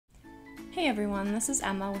Hey everyone, this is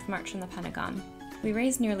Emma with March in the Pentagon. We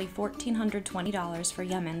raised nearly $1,420 for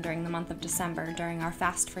Yemen during the month of December during our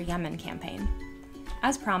Fast for Yemen campaign.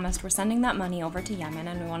 As promised, we're sending that money over to Yemen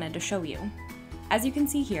and we wanted to show you. As you can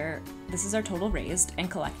see here, this is our total raised and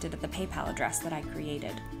collected at the PayPal address that I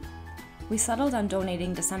created. We settled on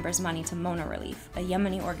donating December's money to Mona Relief, a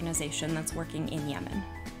Yemeni organization that's working in Yemen.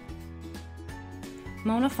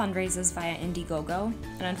 Mona fundraises via Indiegogo,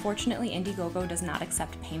 and unfortunately Indiegogo does not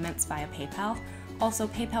accept payments via PayPal. Also,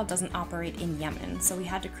 PayPal doesn't operate in Yemen, so we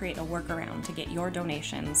had to create a workaround to get your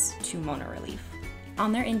donations to Mona Relief.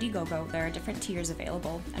 On their Indiegogo, there are different tiers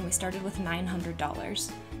available, and we started with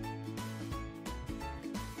 $900.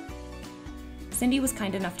 Cindy was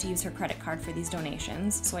kind enough to use her credit card for these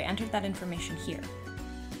donations, so I entered that information here.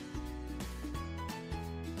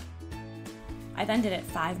 I then did it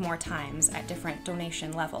 5 more times at different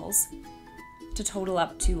donation levels to total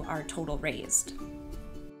up to our total raised.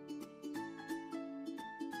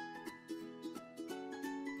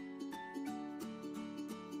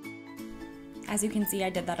 As you can see, I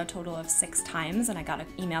did that a total of 6 times and I got an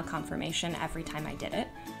email confirmation every time I did it.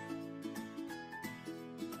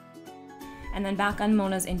 And then back on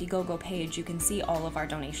Mona's Indiegogo page, you can see all of our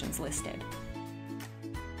donations listed.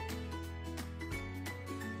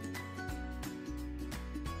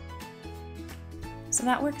 So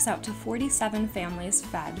that works out to 47 families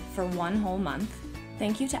fed for 1 whole month.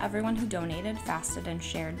 Thank you to everyone who donated, fasted, and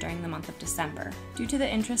shared during the month of December. Due to the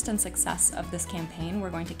interest and success of this campaign, we're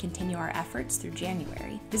going to continue our efforts through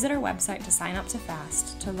January. Visit our website to sign up to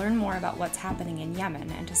fast, to learn more about what's happening in Yemen,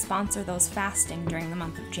 and to sponsor those fasting during the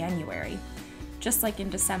month of January. Just like in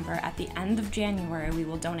December, at the end of January, we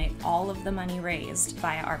will donate all of the money raised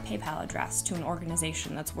via our PayPal address to an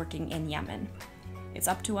organization that's working in Yemen. It's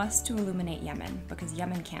up to us to illuminate Yemen, because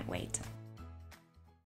Yemen can't wait.